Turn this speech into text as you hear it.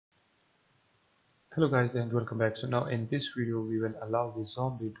Hello guys and welcome back. So now in this video we will allow the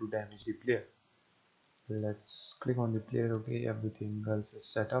zombie to damage the player. Let's click on the player. Okay, everything else is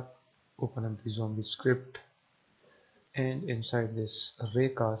set up. Open up the zombie script, and inside this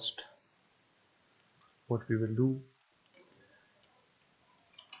raycast what we will do,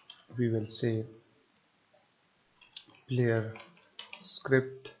 we will say player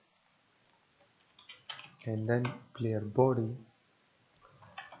script and then player body,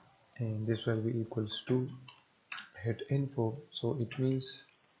 and this will be equals to hit info. So it means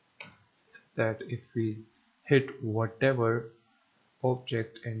that if we hit whatever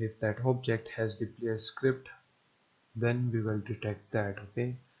object and if that object has the player script, then we will detect that.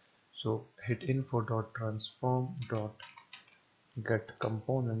 Okay, so hit info dot transform dot get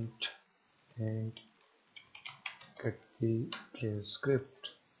component and get the player script.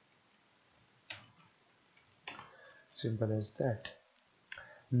 Simple as that.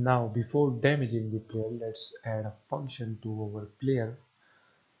 Now before damaging the player, let's add a function to our player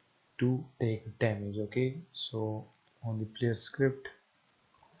to take damage. Okay, so on the player script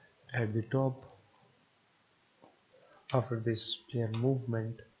at the top, after this player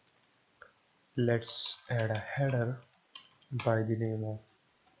movement, let's add a header by the name of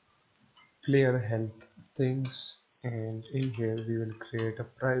player health things, and in here we will create a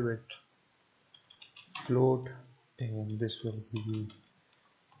private float, and this will be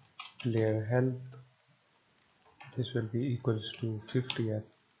player health. This will be equals to 50f,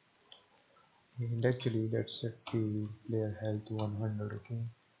 and actually let's set the player health to 100. Okay,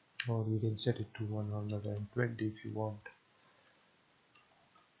 or we can set it to 120 if you want.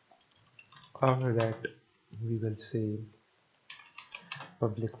 After that we will say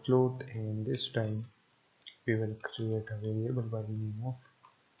public float, and this time we will create a variable by the name of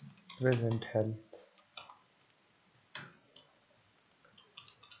present health,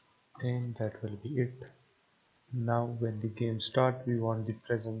 and that will be it. Now when the game start, we want the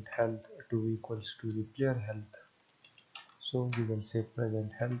present health to equals to the player health, so we will say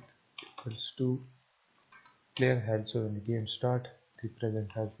present health equals to player health. So when the game start, the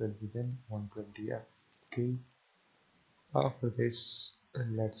present health will be then 120f. Okay, after this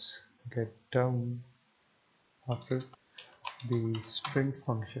let's get down. After the string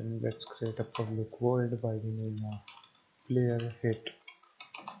function, let's create a public void by the name of player hit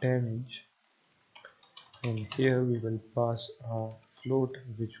damage, and here we will pass a float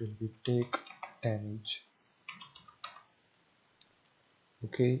which will be take damage.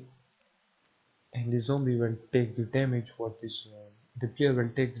 Okay, and the zombie will take the damage what this the player will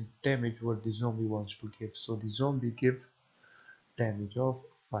take the damage what the zombie wants to give. So the zombie give damage of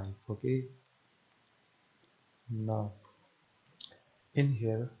 5. Okay, now in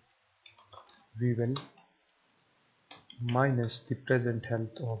here we will minus the present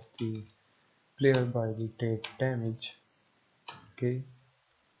health of the player by the take damage. Okay,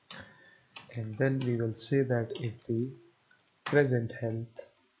 and then we will say that if the present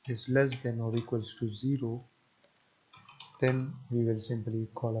health is less than or equals to 0, then we will simply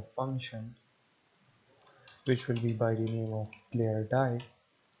call a function which will be by the name of player die,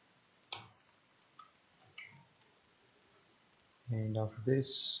 and after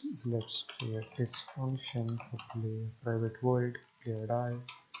this let's create this function for player private void player die.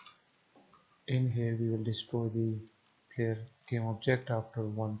 In here we will destroy the player game object after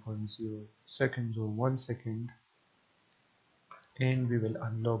 1.0 seconds or 1 second, and we will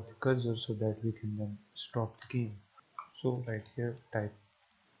unlock the cursor so that we can then stop the game. So right here type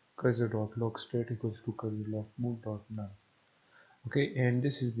cursor.lock state equals to cursor lock move dot none. Okay, and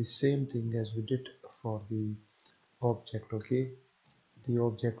this is the same thing as we did for the object. Okay, the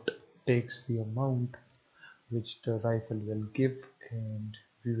object takes the amount which the rifle will give, and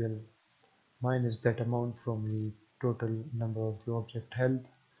we will minus that amount from the total number of the object health,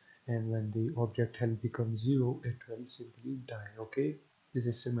 and when the object health becomes 0, it will simply die. Okay, this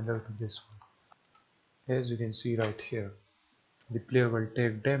is similar to this one. As you can see right here, the player will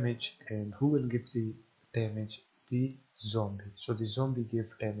take damage, and who will give the damage? The zombie. So the zombie give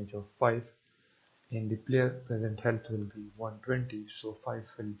damage of 5, and the player present health will be 120, so 5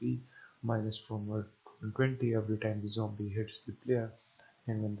 will be minus from 120 every time the zombie hits the player,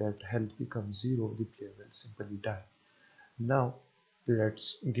 and when that health becomes 0, the player will simply die. Now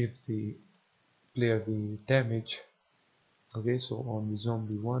let's give the player the damage. Okay, so on the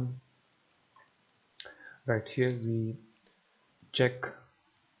zombie 1, right here we check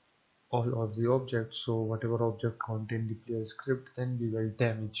all of the objects, so whatever object contain the player script, then we will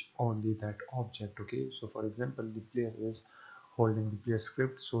damage only that object. Okay, so for example the player is holding the player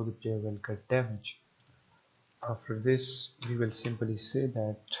script, so the player will get damage. After this we will simply say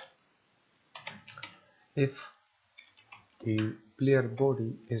that if the player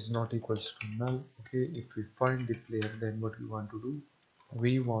body is not equals to null. Okay, if we find the player, then what we want to do,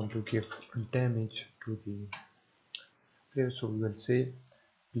 we want to give damage to the player, so we will say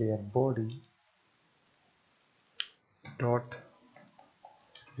player body dot,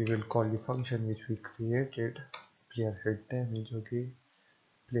 we will call the function which we created, player hit damage. Okay,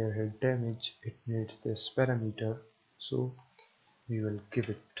 player hit damage, it needs this parameter, so we will give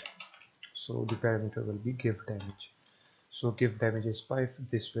it, so the parameter will be give damage. So give damage is 5,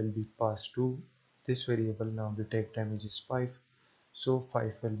 this will be passed to this variable. Now the take damage is 5, so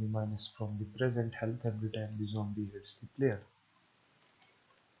 5 will be minus from the present health every time the zombie hits the player.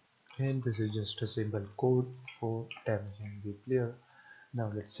 And this is just a simple code for damaging the player.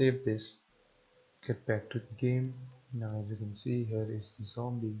 Now let's save this, get back to the game. Now as you can see, here is the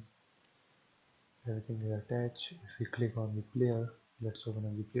zombie, everything is attached. If we click on the player, let's open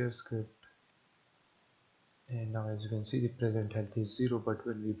up the player script. And now as you can see, the present health is 0, but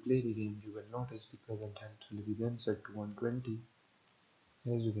when we play the game, you will notice the present health will be then set to 120,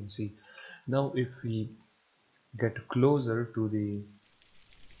 as you can see. Now if we get closer to the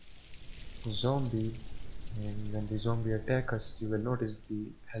zombie, and when the zombie attack us, you will notice the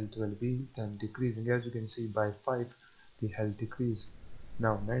health will be then decreasing. As you can see, by 5 the health decrease.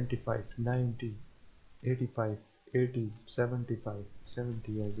 Now 95, 90, 85, 80, 75,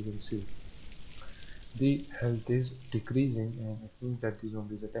 70, as you can see, the health is decreasing, and it means that the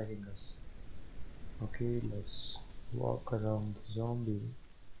zombie is attacking us. Okay, let's walk around the zombie.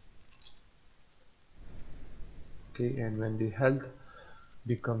 Okay, and when the health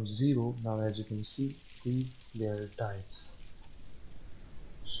becomes 0, now as you can see, the player dies.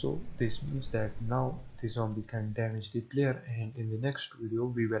 So this means that now the zombie can damage the player, and in the next video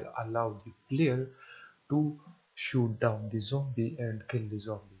we will allow the player to shoot down the zombie and kill the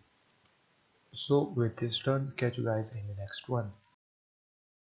zombie. So with this done, catch you guys in the next one.